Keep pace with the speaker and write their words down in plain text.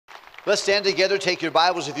Let's stand together. Take your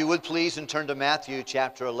Bibles, if you would, please, and turn to Matthew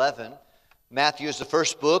chapter 11. Matthew is the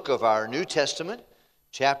first book of our New Testament,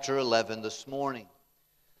 chapter 11 this morning.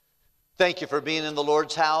 Thank you for being in the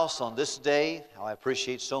Lord's house on this day. How I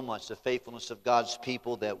appreciate so much the faithfulness of God's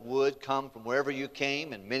people that would come from wherever you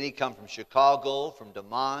came, and many come from Chicago, from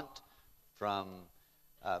DeMont, from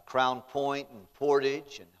Crown Point and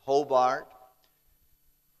Portage and Hobart,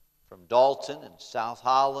 from Dalton and South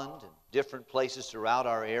Holland and different places throughout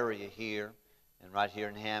our area here and right here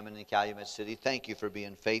in Hammond and Calumet City. Thank you for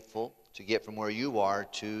being faithful to get from where you are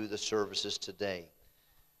to the services today.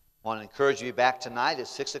 I want to encourage you to be back tonight at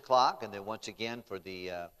 6 o'clock and then once again for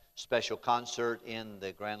the special concert in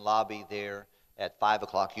the grand lobby there at 5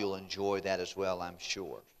 o'clock. You'll enjoy that as well, I'm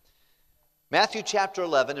sure. Matthew chapter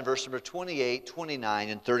 11 and verse number 28, 29,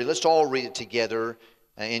 and 30. Let's all read it together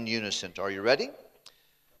in unison. Are you ready?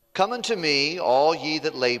 Come unto me, all ye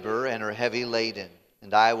that labor and are heavy laden,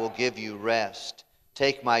 and I will give you rest.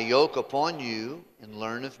 Take my yoke upon you, and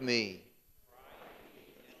learn of me.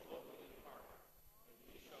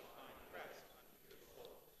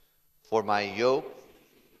 For my yoke.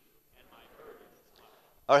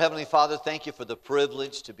 Our Heavenly Father, thank you for the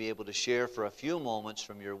privilege to be able to share for a few moments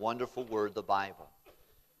from your wonderful word, the Bible.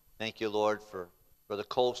 Thank you, Lord, for Brother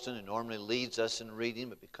Colston, who normally leads us in reading,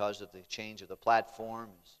 but because of the change of the platform,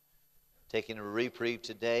 is taking a reprieve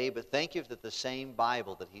today. But thank you that the same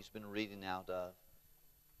Bible that he's been reading out of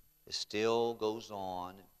still goes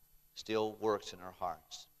on, still works in our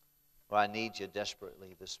hearts. Lord, I need you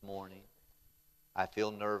desperately this morning. I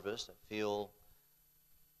feel nervous. I feel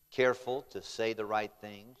careful to say the right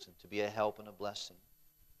things and to be a help and a blessing.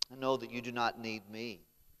 I know that you do not need me,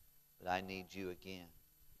 but I need you again.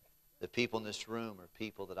 The people in this room are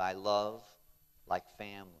people that I love like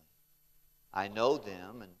family. I know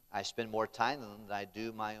them, and I spend more time with them than I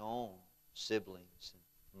do my own siblings,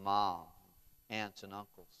 and mom, aunts, and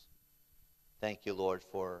uncles. Thank you, Lord,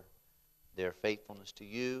 for their faithfulness to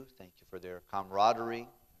you. Thank you for their camaraderie,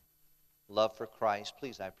 love for Christ.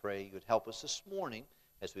 Please, I pray you would help us this morning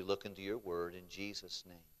as we look into your word in Jesus'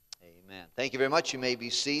 name. Amen. Thank you very much. You may be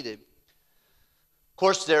seated. Of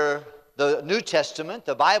course, the New Testament,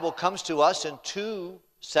 the Bible comes to us in two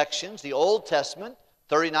sections. The Old Testament,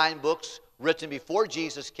 39 books written before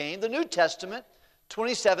Jesus came. The New Testament,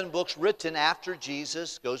 27 books written after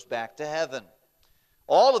Jesus goes back to heaven.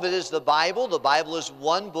 All of it is the Bible. The Bible is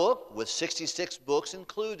one book with 66 books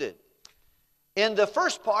included. In the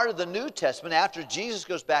first part of the New Testament, after Jesus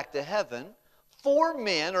goes back to heaven, 4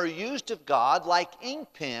 men are used of God like ink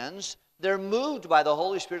pens. They're moved by the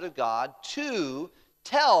Holy Spirit of God to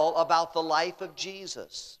tell about the life of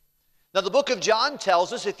Jesus. Now, the book of John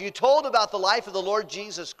tells us if you told about the life of the Lord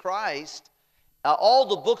Jesus Christ, all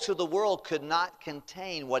the books of the world could not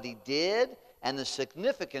contain what he did and the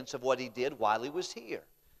significance of what he did while he was here.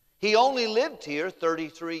 He only lived here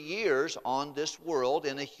 33 years on this world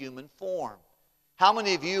in a human form. How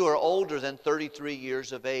many of you are older than 33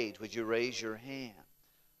 years of age? Would you raise your hand?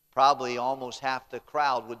 Probably almost half the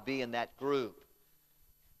crowd would be in that group.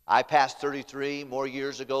 I passed 33 more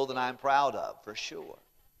years ago than I'm proud of, for sure.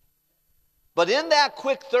 But in that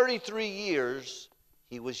quick 33 years,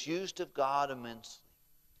 he was used of God immensely.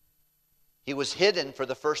 He was hidden for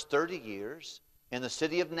the first 30 years in the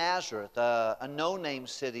city of Nazareth, a no-name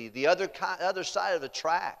city, the other side of the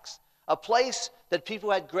tracks, a place that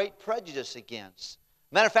people had great prejudice against.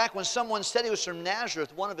 Matter of fact, when someone said he was from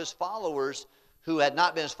Nazareth, one of his followers, who had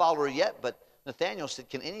not been his follower yet, but Nathanael said,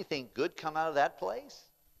 "Can anything good come out of that place?"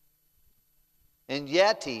 And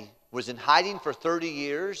yet he was in hiding for 30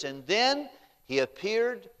 years, and then he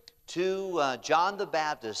appeared to John the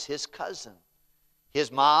Baptist, his cousin. His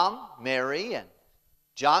mom, Mary, and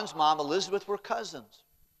John's mom, Elizabeth, were cousins.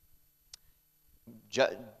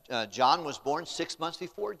 John was born 6 months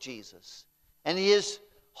before Jesus. And his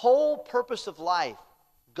whole purpose of life,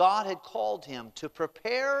 God had called him to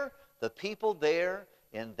prepare the people there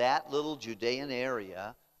in that little Judean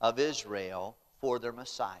area of Israel for their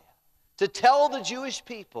Messiah. To tell the Jewish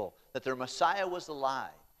people that their Messiah was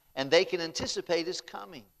alive and they can anticipate his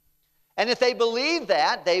coming. And if they believed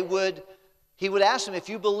that, he would ask them, if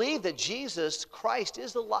you believe that Jesus Christ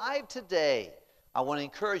is alive today, I want to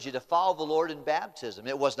encourage you to follow the Lord in baptism.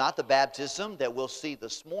 It was not the baptism that we'll see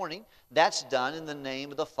this morning. That's done in the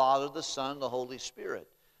name of the Father, the Son, and the Holy Spirit.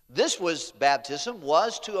 This baptism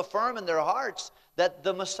was to affirm in their hearts that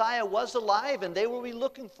the Messiah was alive and they will be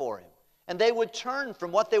looking for him. And they would turn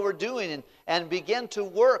from what they were doing and begin to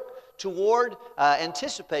work toward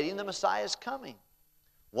anticipating the Messiah's coming.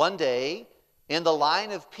 One day, in the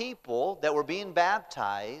line of people that were being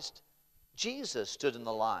baptized, Jesus stood in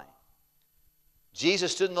the line.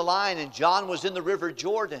 Jesus stood in the line, and John was in the river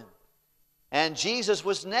Jordan. And Jesus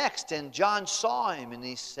was next, and John saw him, and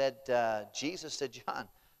he said, Jesus said, John,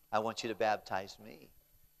 I want you to baptize me.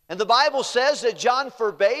 And the Bible says that John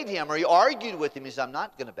forbade him, or he argued with him. He said, I'm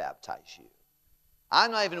not going to baptize you.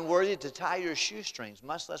 I'm not even worthy to tie your shoestrings,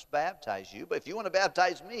 much less baptize you. But if you want to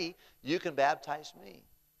baptize me, you can baptize me.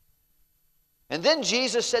 And then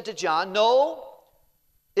Jesus said to John, no,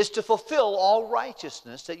 it's to fulfill all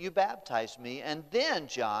righteousness that you baptize me. And then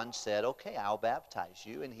John said, okay, I'll baptize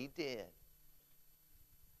you. And he did.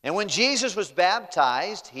 And when Jesus was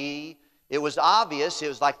baptized, it was obvious. It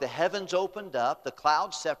was like the heavens opened up, the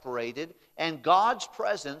clouds separated, and God's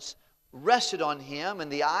presence rested on him.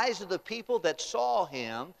 And the eyes of the people that saw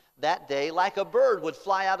him that day, like a bird would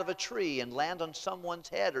fly out of a tree and land on someone's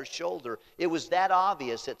head or shoulder. It was that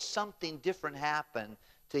obvious that something different happened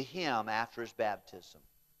to him after his baptism.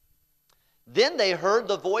 Then they heard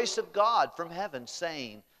the voice of God from heaven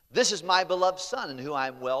saying, this is my beloved Son in whom I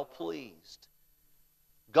am well pleased.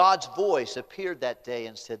 God's voice appeared that day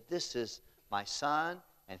and said, this is my Son,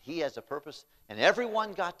 and he has a purpose. And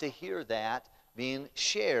everyone got to hear that being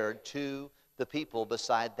shared to the people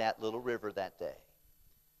beside that little river that day.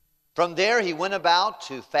 From there, he went about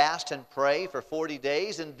to fast and pray for 40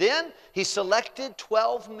 days, and then he selected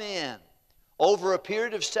 12 men over a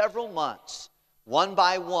period of several months, one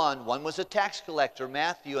by one. One was a tax collector,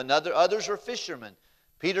 Matthew, and others were fishermen.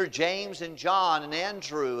 Peter, James, and John, and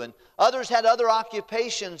Andrew, and others had other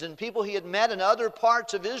occupations, and people he had met in other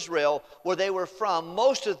parts of Israel where they were from.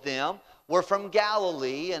 Most of them were from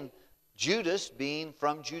Galilee, and Judas being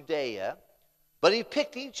from Judea. But he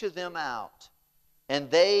picked each of them out,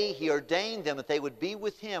 and he ordained them that they would be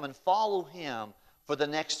with him and follow him for the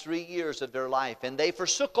next 3 years of their life. And they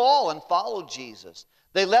forsook all and followed Jesus.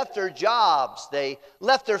 They left their jobs. They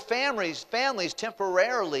left their families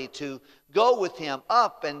temporarily to go with him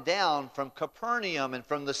up and down from Capernaum and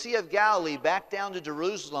from the Sea of Galilee back down to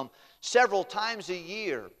Jerusalem several times a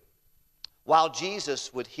year, while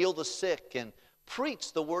Jesus would heal the sick and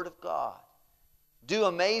preach the Word of God, do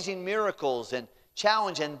amazing miracles and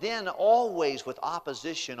challenge, and then always with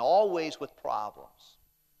opposition, always with problems.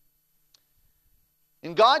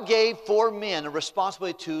 And God gave 4 men a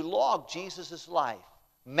responsibility to log Jesus' life.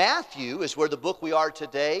 Matthew is where the book we are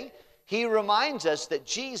today. He reminds us that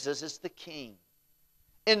Jesus is the King.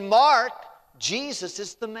 In Mark, Jesus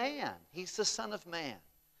is the man. He's the Son of Man.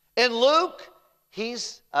 In Luke,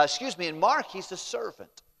 in Mark, he's the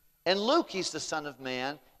servant. In Luke, he's the Son of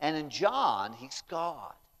Man. And in John, he's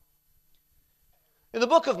God. In the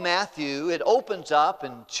book of Matthew, it opens up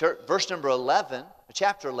in verse number 11,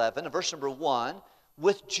 chapter 11, and verse number 1,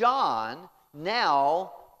 with John.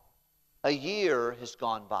 Now a year has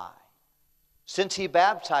gone by since he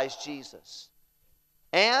baptized Jesus.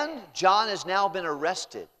 And John has now been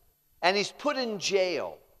arrested, and he's put in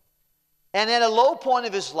jail. And at a low point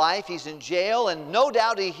of his life, he's in jail, and no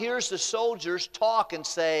doubt he hears the soldiers talk and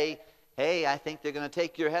say, hey, I think they're going to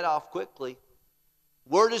take your head off quickly.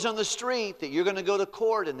 Word is on the street that you're going to go to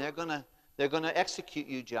court, and they're going to execute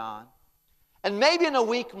you, John. And maybe in a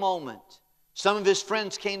weak moment, some of his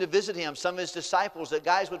friends came to visit him, some of his disciples, that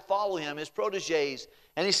guys would follow him, his protégés.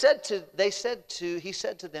 And he said to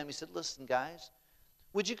them, listen, guys,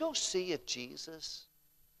 would you go see if Jesus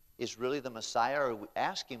is really the Messiah, or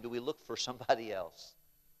ask him, do we look for somebody else?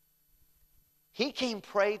 He came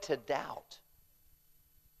prey to doubt.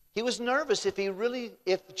 He was nervous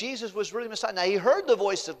if Jesus was really Messiah. Now, he heard the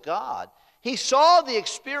voice of God. He saw the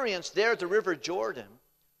experience there at the River Jordan.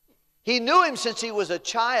 He knew him since he was a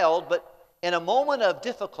child, but in a moment of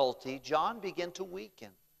difficulty, John began to weaken.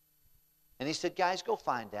 And he said, guys, go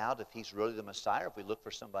find out if he's really the Messiah, or if we look for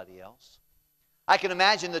somebody else. I can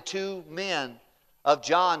imagine the 2 men of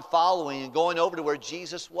John following and going over to where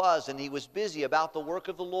Jesus was, and he was busy about the work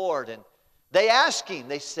of the Lord. And they asked him,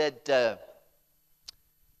 they said,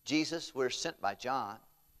 Jesus, we're sent by John.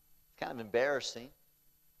 It's kind of embarrassing.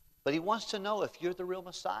 But he wants to know if you're the real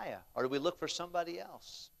Messiah, or do we look for somebody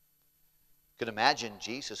else? Could imagine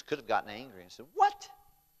Jesus could have gotten angry and said, what?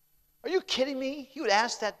 Are you kidding me? You would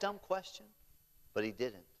ask that dumb question? But he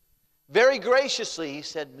didn't. Very graciously, he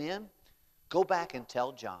said, men, go back and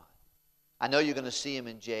tell John. I know you're going to see him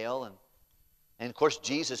in jail. And of course,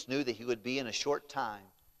 Jesus knew that he would be in a short time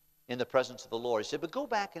in the presence of the Lord. He said, but go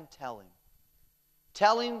back and tell him.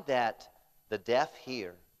 Tell him that the deaf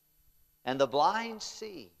hear, and the blind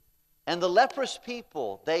see, and the leprous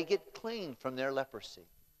people, they get clean from their leprosy.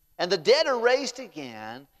 And the dead are raised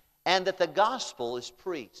again, and that the gospel is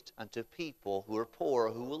preached unto people who are poor,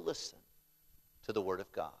 who will listen to the word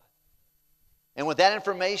of God. And with that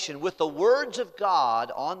information, with the words of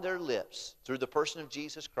God on their lips, through the person of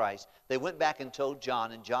Jesus Christ, they went back and told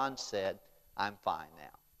John, and John said, I'm fine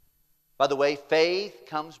now. By the way, faith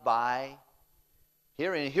comes by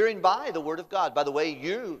hearing, hearing by the Word of God. By the way,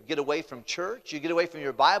 you get away from church, you get away from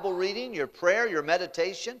your Bible reading, your prayer, your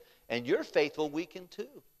meditation, and your faith will weaken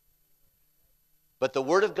too. But the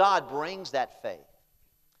Word of God brings that faith.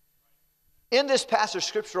 In this passage of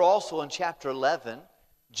Scripture also in chapter 11,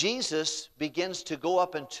 Jesus begins to go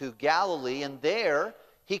up into Galilee, and there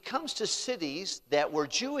he comes to cities that were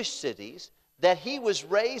Jewish cities, that he was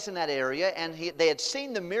raised in that area, and they had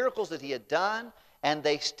seen the miracles that he had done, and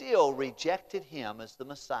they still rejected him as the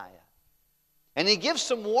Messiah. And he gives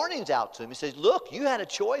some warnings out to him. He says, look, you had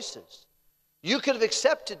choices. You could have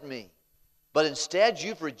accepted me, but instead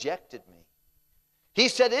you've rejected me. He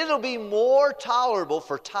said it'll be more tolerable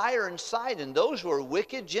for Tyre and Sidon, those were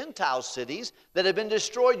wicked Gentile cities that had been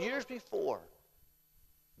destroyed years before.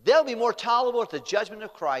 They'll be more tolerable at the judgment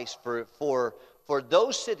of Christ for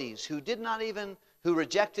those cities who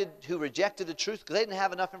rejected the truth because they didn't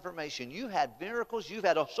have enough information. You had miracles, you've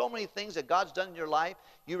had so many things that God's done in your life,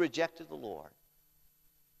 you rejected the Lord.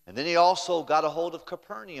 And then he also got a hold of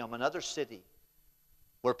Capernaum, another city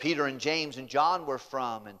where Peter and James and John were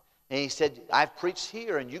from, and he said, I've preached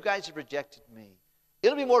here, and you guys have rejected me.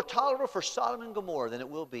 It'll be more tolerable for Sodom and Gomorrah than it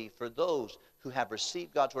will be for those who have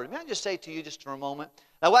received God's word. May I just say to you just for a moment,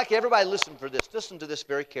 I'd like everybody listen for this. Listen to this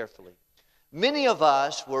very carefully. Many of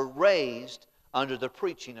us were raised under the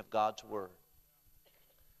preaching of God's word.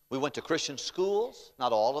 We went to Christian schools,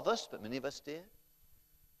 not all of us, but many of us did.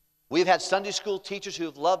 We've had Sunday school teachers who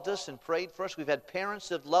have loved us and prayed for us. We've had parents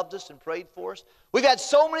that have loved us and prayed for us. We've had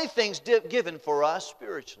so many things given for us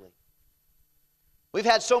spiritually. We've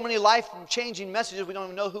had so many life-changing messages we don't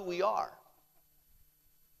even know who we are.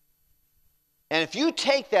 And if you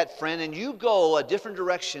take that, friend, and you go a different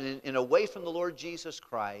direction and away from the Lord Jesus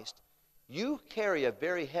Christ, you carry a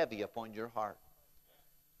very heavy upon your heart.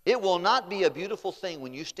 It will not be a beautiful thing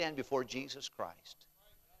when you stand before Jesus Christ.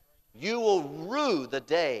 You will rue the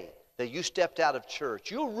day that you stepped out of church.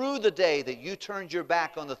 You'll rue the day that you turned your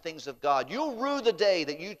back on the things of God. You'll rue the day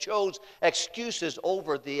that you chose excuses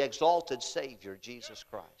over the exalted Savior, Jesus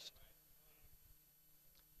Christ.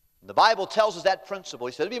 The Bible tells us that principle.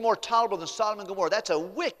 He said it'd be more tolerable than Sodom and Gomorrah. That's a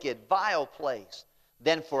wicked, vile place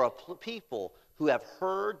than for a people who have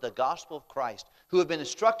heard the gospel of Christ, who have been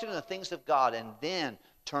instructed in the things of God, and then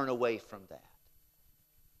turn away from that.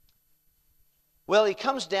 Well, he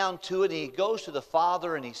comes down to it, and he goes to the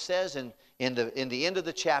Father, and he says in the end of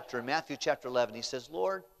the chapter, in Matthew chapter 11, he says,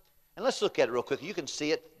 Lord, and let's look at it real quick. You can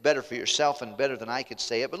see it better for yourself and better than I could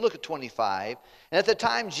say it, but look at 25. And at the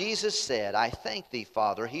time Jesus said, I thank thee,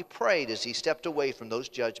 Father, he prayed as he stepped away from those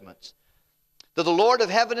judgments, to the Lord of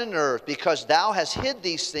heaven and earth, because thou hast hid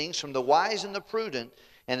these things from the wise and the prudent,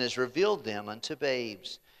 and hast revealed them unto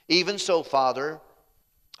babes. Even so, Father,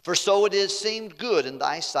 for so it is seemed good in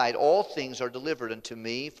thy sight. All things are delivered unto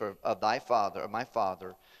me of my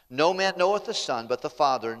Father. No man knoweth the Son but the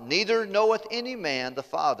Father, neither knoweth any man the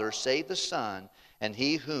Father save the Son, and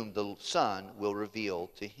he whom the Son will reveal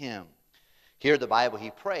to him. Here in the Bible he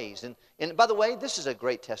prays. And by the way, this is a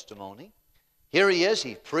great testimony. Here he is,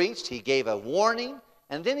 he preached, he gave a warning,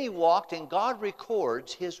 and then he walked, and God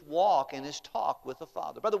records his walk and his talk with the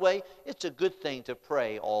Father. By the way, it's a good thing to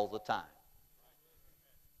pray all the time.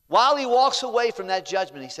 While he walks away from that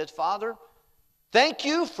judgment, he said, Father, thank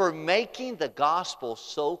you for making the gospel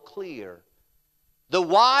so clear. The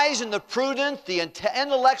wise and the prudent, the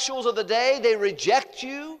intellectuals of the day, they reject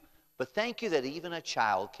you. But thank you that even a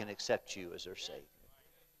child can accept you as their Savior.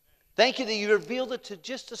 Thank you that you revealed it to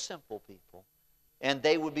just the simple people. And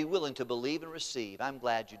they would be willing to believe and receive. I'm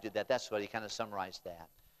glad you did that. That's what he kind of summarized that.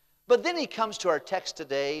 But then he comes to our text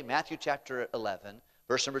today, Matthew chapter 11,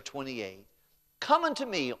 verse number 28. Come unto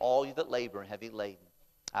me, all you that labor and heavy laden,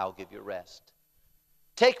 I will give you rest.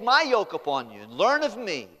 Take my yoke upon you and learn of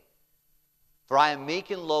me, for I am meek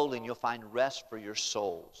and lowly, and you'll find rest for your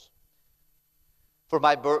souls. For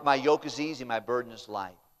my yoke is easy, my burden is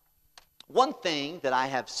light. One thing that I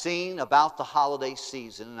have seen about the holiday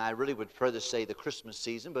season, and I really would rather say the Christmas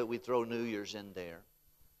season, but we throw New Year's in there,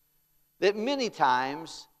 that many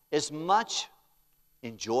times as much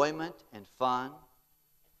enjoyment and fun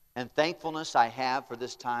and thankfulness I have for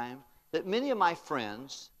this time, that many of my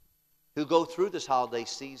friends who go through this holiday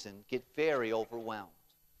season get very overwhelmed.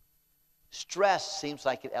 Stress seems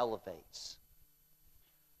like it elevates.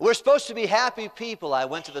 We're supposed to be happy people. I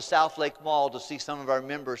went to the South Lake Mall to see some of our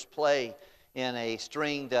members play in a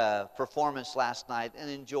stringed performance last night and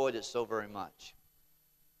enjoyed it so very much.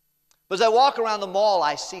 But as I walk around the mall,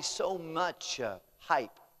 I see so much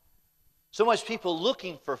hype. So much people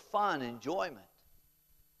looking for fun, enjoyment.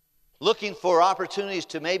 Looking for opportunities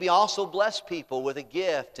to maybe also bless people with a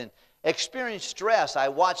gift and experience stress. I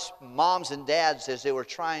watched moms and dads as they were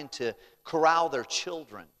trying to corral their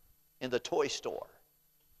children in the toy store,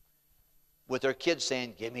 with their kids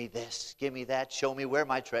saying, give me this, give me that, show me where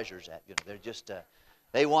my treasure's at. You know, they're just,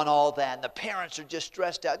 they want all that. And the parents are just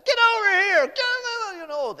stressed out. Get over here, get over, you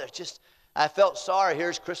know, they're just, I felt sorry.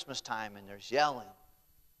 Here's Christmas time and there's yelling.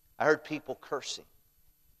 I heard people cursing,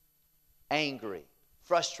 angry,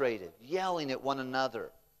 frustrated, yelling at one another.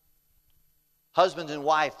 Husband and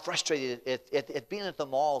wife frustrated at being at the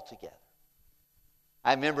mall together.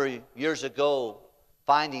 I remember years ago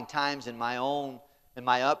finding times in my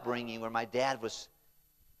upbringing where my dad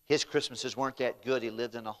his Christmases weren't that good. He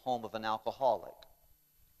lived in a home of an alcoholic.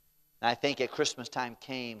 And I think at Christmas time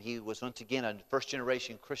came, he was once again a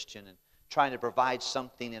first-generation Christian and trying to provide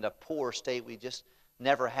something in a poor state. We just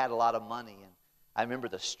never had a lot of money. And I remember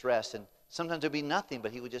the stress. And sometimes there'd be nothing,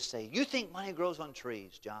 but he would just say, you think money grows on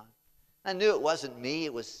trees, John? I knew it wasn't me.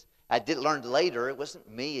 I did learn later, it wasn't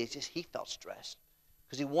me. It's just he felt stressed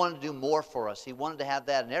because he wanted to do more for us. He wanted to have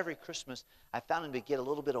that. And every Christmas, I found him to get a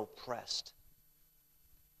little bit oppressed.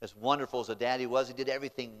 As wonderful as a dad he was, he did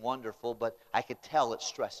everything wonderful, but I could tell it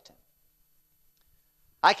stressed him.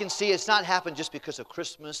 I can see it's not happened just because of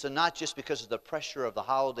Christmas and not just because of the pressure of the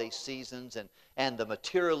holiday seasons and the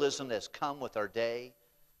materialism that's come with our day.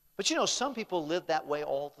 But you know, some people live that way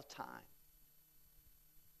all the time.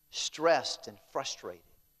 Stressed and frustrated,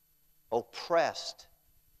 oppressed,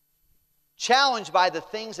 challenged by the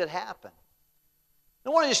things that happen. I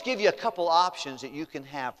want to just give you a couple options that you can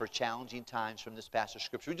have for challenging times from this passage of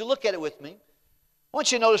Scripture. Would you look at it with me? I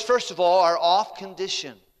want you to notice, first of all, our off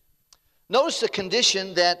condition. Notice the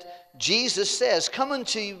condition that Jesus says, come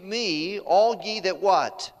unto me, all ye that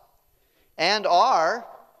what? And are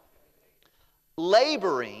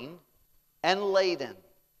laboring and laden.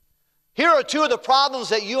 Here are two of the problems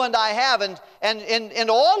that you and I have, and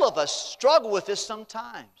all of us struggle with this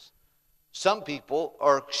sometimes. Some people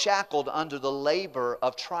are shackled under the labor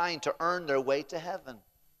of trying to earn their way to heaven.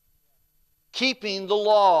 Keeping the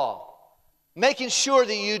law. Making sure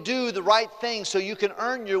that you do the right thing so you can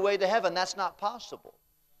earn your way to heaven. That's not possible.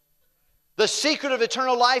 The secret of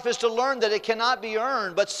eternal life is to learn that it cannot be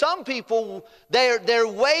earned. But some people, they're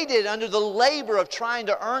weighted under the labor of trying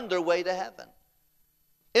to earn their way to heaven.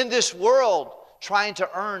 In this world, trying to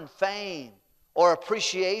earn fame or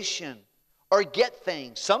appreciation or get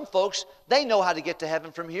things. Some folks, they know how to get to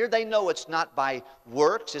heaven from here. They know it's not by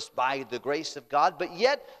works, it's by the grace of God. But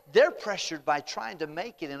yet, they're pressured by trying to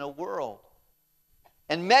make it in a world.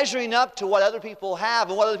 And measuring up to what other people have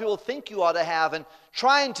and what other people think you ought to have. And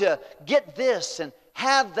trying to get this and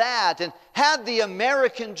have that and have the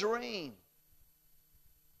American dream.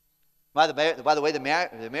 By the way,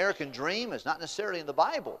 the American dream is not necessarily in the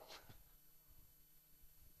Bible.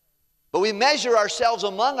 But we measure ourselves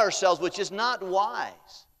among ourselves, which is not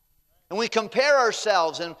wise. And we compare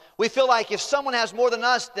ourselves, and we feel like if someone has more than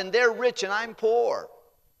us, then they're rich and I'm poor.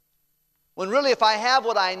 When really, if I have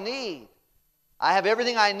what I need, I have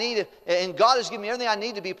everything I need, and God has given me everything I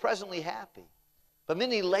need to be presently happy. But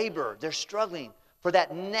many labor, they're struggling for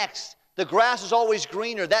that next. The grass is always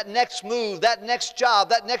greener. That next move, that next job,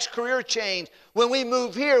 that next career change. When we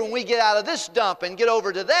move here, when we get out of this dump and get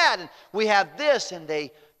over to that, and we have this, and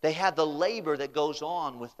they have the labor that goes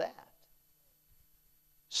on with that.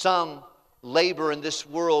 Some labor in this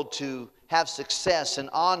world to have success and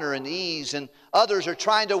honor and ease, and others are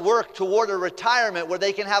trying to work toward a retirement where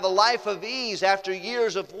they can have a life of ease after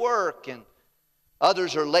years of work, and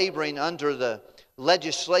others are laboring under the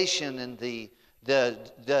legislation and the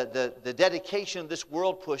dedication this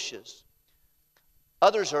world pushes.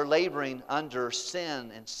 Others are laboring under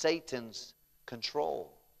sin and Satan's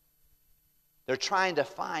control. They're trying to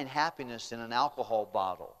find happiness in an alcohol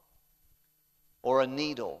bottle or a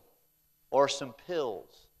needle or some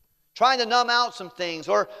pills. Trying to numb out some things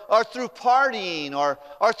or through partying or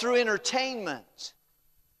through entertainment.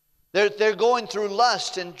 They're going through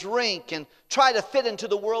lust and drink and try to fit into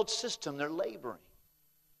the world system. They're laboring.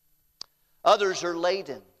 Others are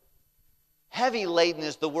laden. Heavy laden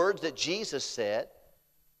is the words that Jesus said.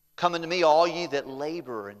 Come unto me, all ye that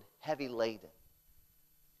labor and heavy laden.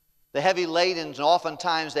 The heavy ladens and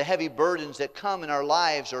oftentimes the heavy burdens that come in our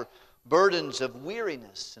lives are burdens of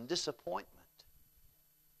weariness and disappointment.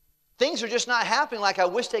 Things are just not happening like I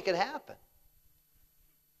wish they could happen.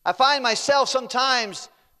 I find myself sometimes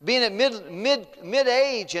being at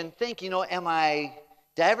mid-age and think, did I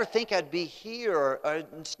ever think I'd be here? Or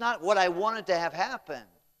it's not what I wanted to have happen.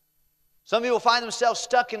 Some people find themselves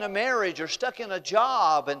stuck in a marriage or stuck in a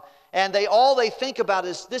job, and all they think about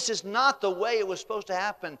is, this is not the way it was supposed to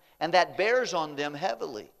happen, and that bears on them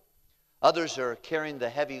heavily. Others are carrying the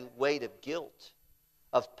heavy weight of guilt,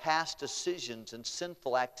 of past decisions and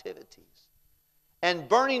sinful activities, and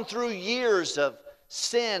burning through years of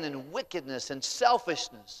sin and wickedness and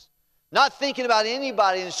selfishness, not thinking about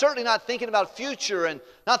anybody, and certainly not thinking about future, and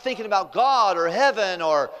not thinking about God or heaven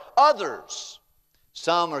or others.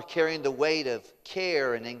 Some are carrying the weight of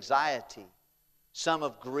care and anxiety, some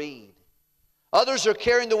of greed. Others are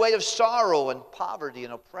carrying the weight of sorrow and poverty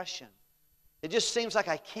and oppression. It just seems like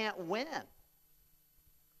I can't win.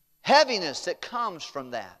 Heaviness that comes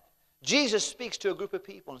from that. Jesus speaks to a group of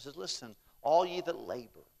people and says, listen, all ye that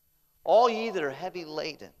labor, all ye that are heavy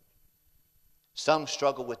laden. Some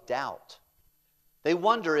struggle with doubt. They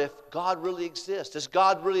wonder if God really exists. Does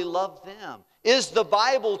God really love them? Is the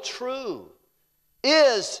Bible true?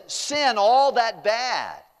 Is sin all that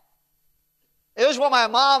bad? Here's what my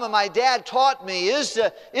mom and my dad taught me. Is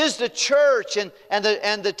the church and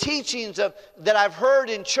the teachings that I've heard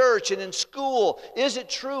in church and in school, is it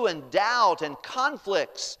true? And doubt and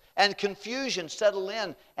conflicts and confusion settle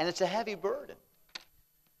in, and it's a heavy burden.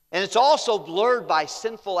 And it's also blurred by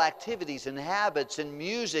sinful activities and habits and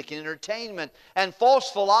music and entertainment and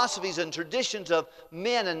false philosophies and traditions of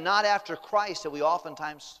men and not after Christ that we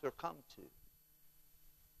oftentimes succumb to.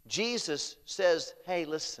 Jesus says, hey,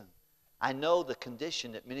 listen, I know the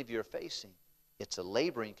condition that many of you are facing. It's a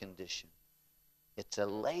laboring condition. It's a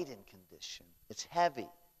laden condition. It's heavy.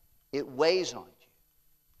 It weighs on you.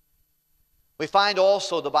 We find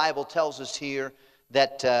also, the Bible tells us here,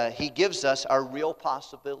 that He gives us our real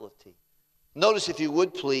possibility. Notice, if you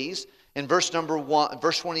would please, in verse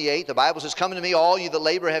 28, the Bible says, come unto me, all you that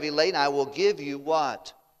labor heavy laden, I will give you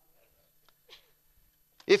what?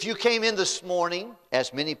 If you came in this morning,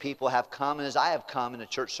 as many people have come, and as I have come in a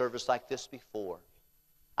church service like this before,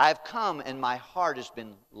 I have come and my heart has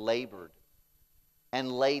been labored and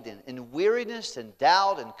laden, and weariness and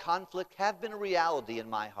doubt and conflict have been a reality in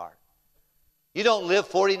my heart. You don't live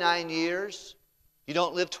 49 years, you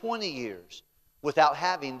don't live 20 years without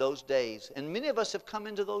having those days. And many of us have come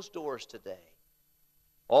into those doors today,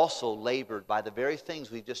 also labored by the very things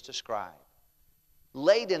we've just described,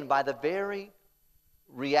 laden by the very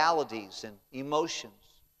realities and emotions.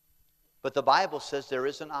 But the Bible says there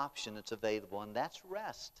is an option that's available, and that's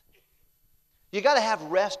rest. You got to have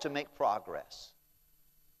rest to make progress.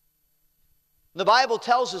 The Bible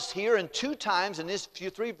tells us here in 2 times in these few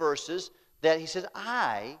 3 verses that He says,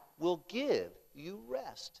 I will give you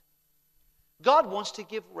rest. God wants to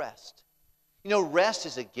give rest. You know, rest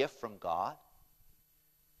is a gift from God.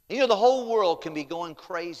 And you know, the whole world can be going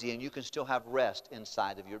crazy and you can still have rest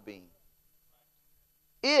inside of your being,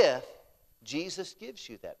 if Jesus gives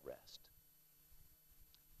you that rest.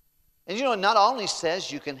 And you know, it not only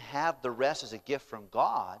says you can have the rest as a gift from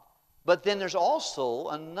God, but then there's also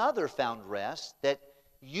another found rest, that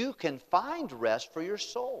you can find rest for your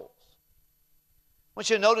souls. I want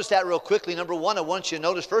you to notice that real quickly. Number 1, I want you to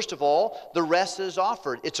notice, first of all, the rest that is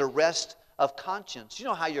offered. It's a rest of conscience. You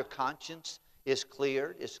know how your conscience is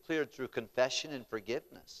cleared? It's cleared through confession and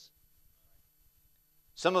forgiveness.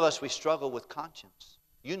 Some of us, we struggle with conscience.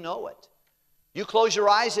 You know it. You close your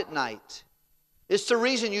eyes at night. It's the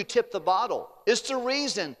reason you tip the bottle. It's the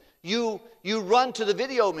reason you run to the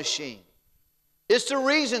video machine. It's the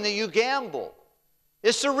reason that you gamble.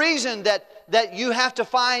 It's the reason that you have to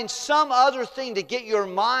find some other thing to get your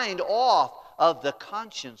mind off of the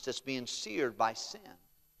conscience that's being seared by sin.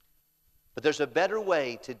 But there's a better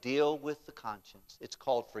way to deal with the conscience. It's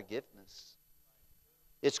called forgiveness.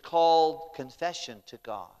 It's called confession to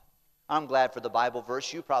God. I'm glad for the Bible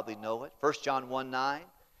verse. You probably know it. 1 John 1:9.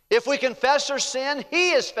 If we confess our sin,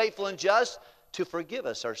 He is faithful and just to forgive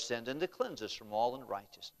us our sins and to cleanse us from all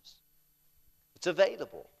unrighteousness. It's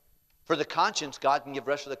available. For the conscience, God can give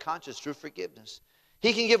rest for the conscience through forgiveness.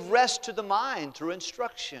 He can give rest to the mind through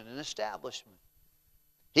instruction and establishment.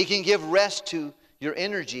 He can give rest to your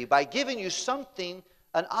energy by giving you something,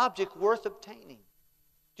 an object worth obtaining.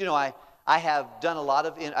 You know, I've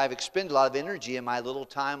expended a lot of energy in my little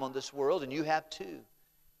time on this world, and you have too.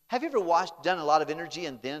 Have you ever done a lot of energy,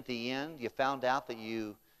 and then at the end you found out that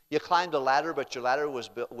you climbed a ladder, but your ladder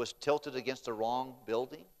was tilted against the wrong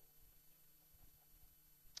building?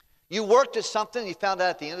 You worked at something, you found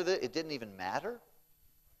out at the end of it didn't even matter.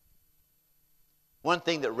 One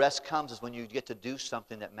thing that rest comes is when you get to do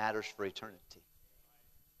something that matters for eternity.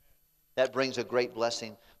 That brings a great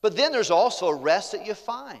blessing. But then there's also a rest that you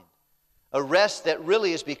find. A rest that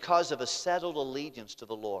really is because of a settled allegiance to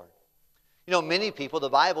the Lord. You know, many people, the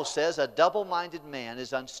Bible says, a double-minded man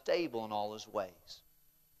is unstable in all his ways.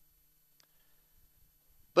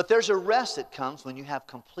 But there's a rest that comes when you have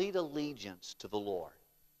complete allegiance to the Lord.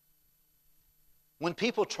 When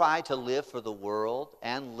people try to live for the world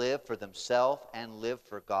and live for themselves and live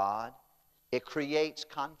for God, it creates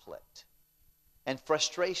conflict and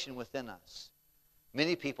frustration within us.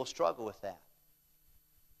 Many people struggle with that.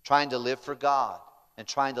 Trying to live for God and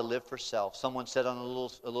trying to live for self. Someone said on a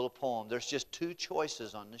little poem, there's just two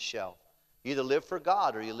choices on the shelf. You either live for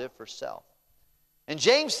God or you live for self. And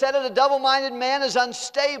James said it, a double-minded man is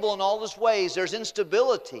unstable in all his ways. There's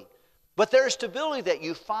instability. But there's stability that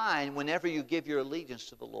you find whenever you give your allegiance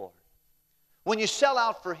to the Lord. When you sell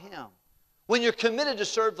out for Him. When you're committed to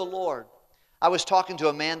serve the Lord. I was talking to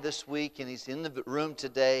a man this week, and he's in the room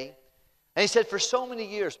today. And he said, for so many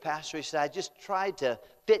years, Pastor, he said, I just tried to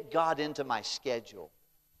fit God into my schedule.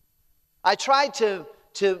 I tried to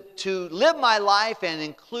live my life and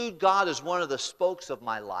include God as one of the spokes of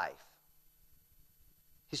my life.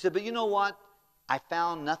 He said, but you know what? I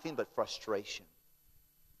found nothing but frustration.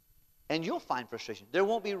 And you'll find frustration. There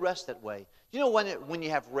won't be rest that way. You know when you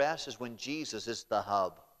have rest is when Jesus is the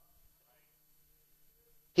hub.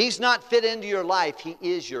 He's not fit into your life. He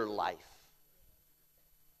is your life.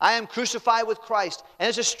 I am crucified with Christ. And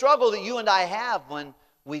it's a struggle that you and I have when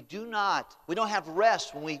we don't have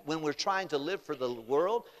rest when we're trying to live for the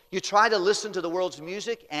world. You try to listen to the world's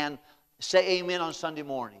music and say amen on Sunday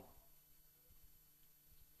morning.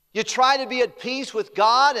 You try to be at peace with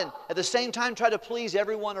God and at the same time try to please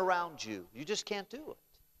everyone around you. You just can't do it.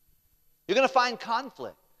 You're going to find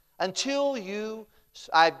conflict until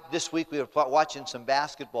this week we were watching some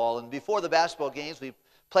basketball, and before the basketball games we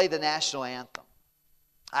played the national anthem.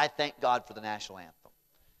 I thank God for the national anthem.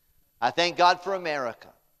 I thank God for America.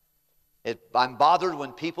 I'm bothered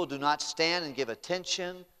when people do not stand and give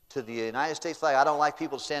attention to the United States flag. I don't like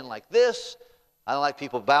people standing like this. I don't like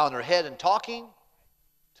people bowing their head and talking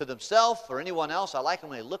to themselves or anyone else. I like them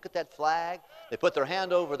when they look at that flag, they put their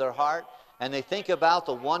hand over their heart, and they think about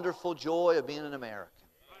the wonderful joy of being an American.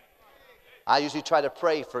 I usually try to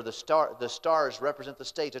pray for the stars represent the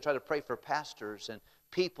states. I try to pray for pastors and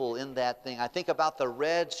people in that thing. I think about the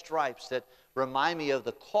red stripes that remind me of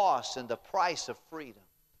the cost and the price of freedom,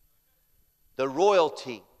 the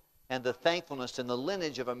royalty and the thankfulness and the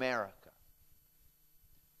lineage of America.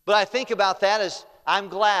 But I think about that as I'm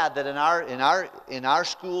glad that in our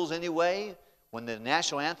schools anyway, when the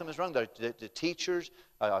national anthem is rung, the teachers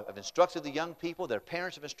have instructed the young people, their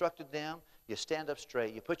parents have instructed them. You stand up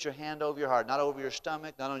straight. You put your hand over your heart, not over your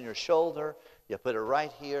stomach, not on your shoulder. You put it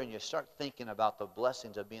right here, and you start thinking about the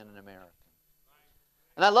blessings of being an American.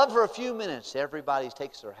 And I love for a few minutes, everybody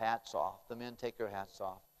takes their hats off. The men take their hats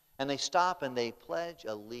off. And they stop and they pledge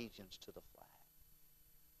allegiance to the flag.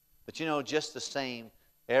 But you know, just the same,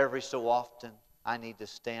 every so often, I need to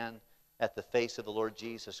stand at the face of the Lord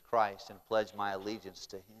Jesus Christ and pledge my allegiance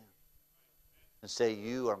to Him. And say,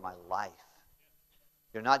 you are my life.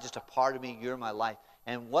 You're not just a part of me, you're my life.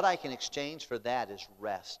 And what I can exchange for that is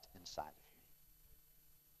rest inside of me.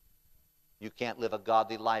 You can't live a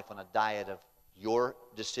godly life on a diet of your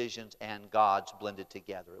decisions and God's blended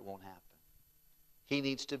together. It won't happen. He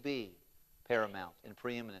needs to be paramount and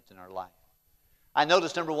preeminent in our life. I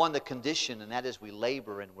notice, number one, the condition, and that is we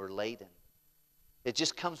labor and we're laden. It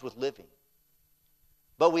just comes with living.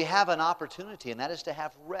 But we have an opportunity, and that is to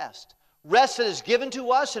have rest. Rest that is given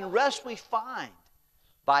to us, and rest we find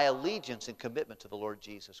by allegiance and commitment to the Lord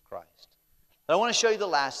Jesus Christ. But I want to show you the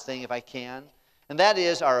last thing, if I can, and that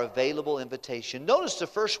is our available invitation. Notice the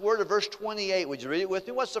first word of verse 28. Would you read it with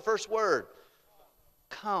me? What's the first word?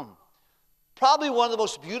 Come. Probably one of the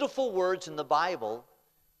most beautiful words in the Bible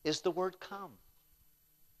is the word come.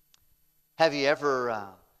 Have you ever,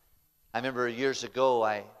 I remember years ago,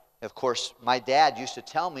 of course, my dad used to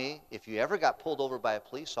tell me, if you ever got pulled over by a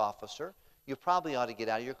police officer, you probably ought to get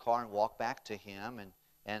out of your car and walk back to him and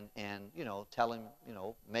tell him,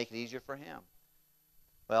 make it easier for him.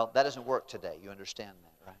 Well, that doesn't work today. You understand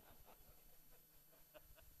that, right?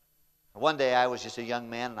 One day I was just a young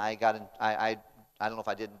man, and I don't know if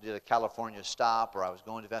I did a California stop or I was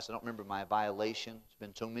going to vest. I don't remember my violation. There's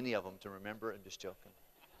been so many of them to remember. I'm just joking.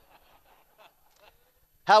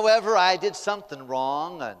 However, I did something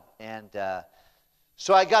wrong,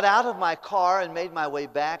 so I got out of my car and made my way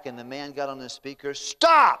back, and the man got on the speaker,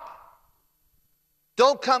 "Stop!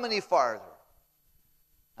 Don't come any farther."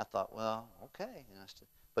 I thought, well, okay.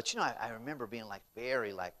 But I remember being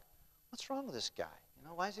very what's wrong with this guy?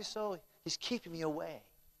 Why is he's keeping me away.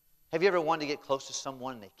 Have you ever wanted to get close to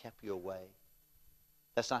someone and they kept you away?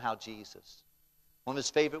 That's not how Jesus. One of his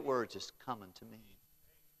favorite words is, "Come unto me."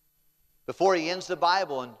 Before he ends the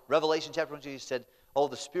Bible in Revelation chapter 1, he said, oh,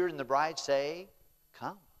 the Spirit and the bride say,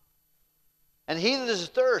 come. And he that is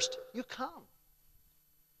athirst, you come.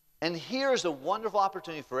 And here's a wonderful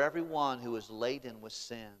opportunity for everyone who is laden with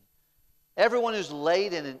sin. Everyone who's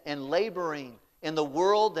laden and laboring in the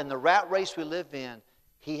world and the rat race we live in,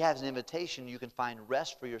 he has an invitation. You can find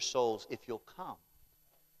rest for your souls if you'll come.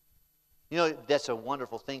 You know, that's a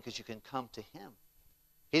wonderful thing because you can come to him.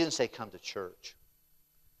 He didn't say come to church.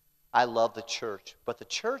 I love the church, but the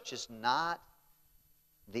church is not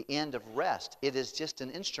the end of rest. It is just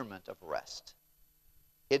an instrument of rest.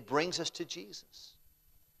 It brings us to Jesus.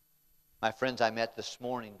 My friends I met this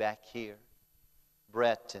morning back here,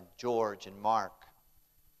 Brett and George and Mark,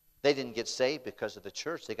 they didn't get saved because of the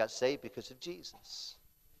church. They got saved because of Jesus.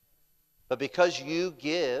 But because you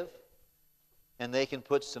give, and they can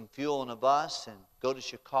put some fuel in a bus and go to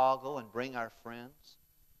Chicago and bring our friends,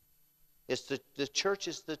 it's the church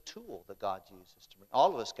is the tool that God uses to bring.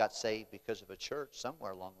 All of us got saved because of a church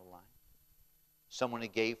somewhere along the line. Someone who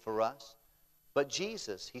gave for us. But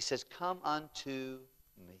Jesus, he says, come unto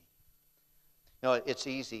me. You know, it's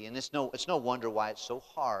easy, and it's no wonder why it's so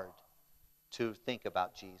hard to think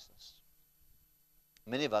about Jesus.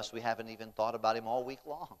 Many of us, we haven't even thought about him all week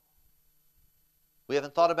long. We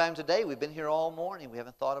haven't thought about him today. We've been here all morning. We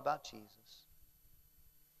haven't thought about Jesus.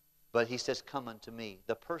 But he says, come unto me.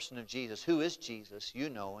 The person of Jesus. Who is Jesus? You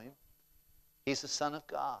know him. He's the Son of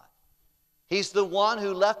God. He's the one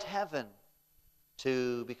who left heaven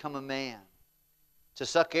to become a man, to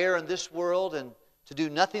suck air in this world and to do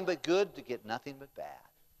nothing but good, to get nothing but bad.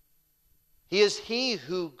 He is he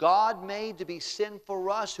who God made to be sin for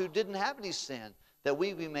us, who didn't have any sin, that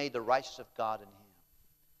we be made the righteousness of God in him.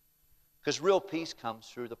 Because real peace comes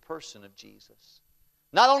through the person of Jesus.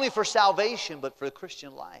 Not only for salvation, but for the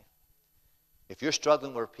Christian life. If you're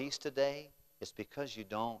struggling with peace today, it's because you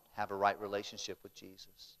don't have a right relationship with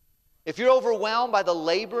Jesus. If you're overwhelmed by the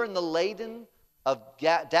labor and the laden of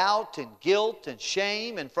doubt and guilt and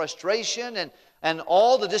shame and frustration and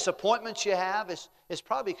all the disappointments you have, it's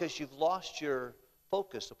probably because you've lost your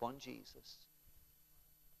focus upon Jesus.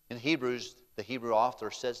 In Hebrews, the Hebrew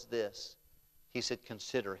author says this. He said,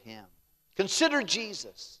 consider him. Consider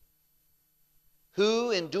Jesus,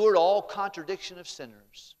 who endured all contradiction of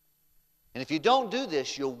sinners. And if you don't do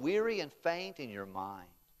this, you'll weary and faint in your mind.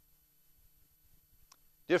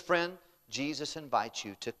 Dear friend, Jesus invites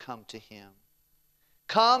you to come to him.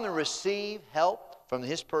 Come and receive help from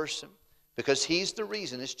his person, because he's the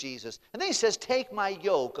reason, it's Jesus. And then he says, take my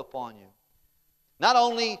yoke upon you. Not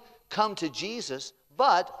only come to Jesus,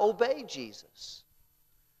 but obey Jesus.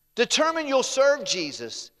 Determine you'll serve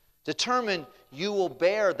Jesus. Determine you will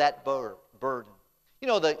bear that burden. You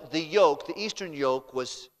know, the yoke, the Eastern yoke,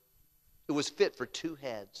 was fit for two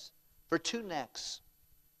heads, for two necks.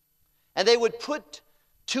 And they would put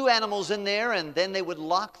two animals in there, and then they would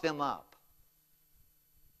lock them up.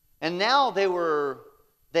 And now they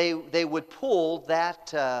would pull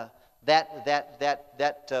that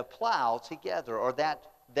plow together, or that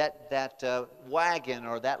wagon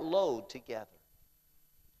or that load together.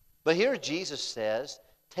 But here Jesus says,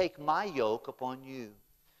 take my yoke upon you.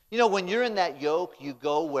 You know, when you're in that yoke, you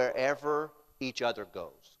go wherever each other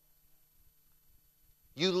goes.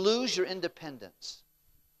 You lose your independence.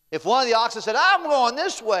 If one of the oxen said, I'm going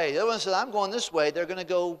this way, the other one said, I'm going this way, they're going to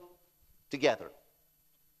go together.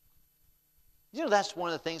 You know, that's one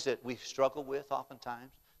of the things that we struggle with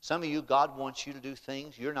oftentimes. Some of you, God wants you to do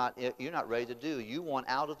things you're not ready to do. You want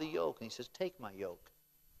out of the yoke. And he says, take my yoke.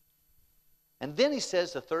 And then he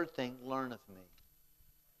says the third thing, learn of me.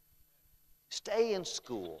 Stay in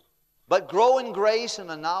school, but grow in grace and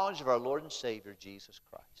the knowledge of our Lord and Savior, Jesus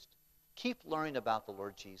Christ. Keep learning about the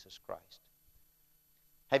Lord Jesus Christ.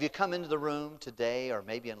 Have you come into the room today or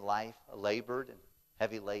maybe in life labored and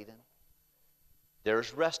heavy laden?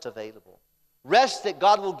 There's rest available. Rest that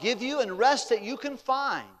God will give you and rest that you can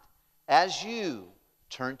find as you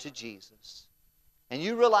turn to Jesus. And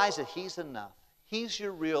you realize that he's enough. He's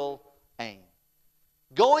your real aim.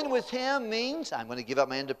 Going with him means I'm going to give up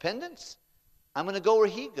my independence. I'm going to go where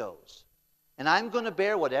he goes. And I'm going to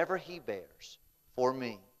bear whatever he bears for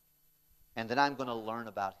me. And then I'm going to learn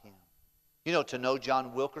about him. You know, to know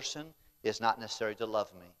John Wilkerson is not necessary to love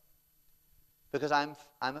me. Because I'm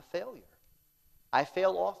a failure. I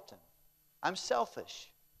fail often. I'm selfish.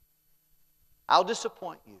 I'll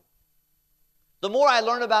disappoint you. The more I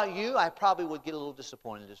learn about you, I probably would get a little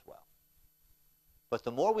disappointed as well. But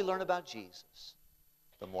the more we learn about Jesus,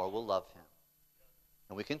 the more we'll love him.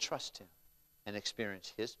 And we can trust him and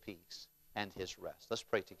experience his peace and his rest. Let's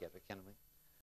pray together, can we?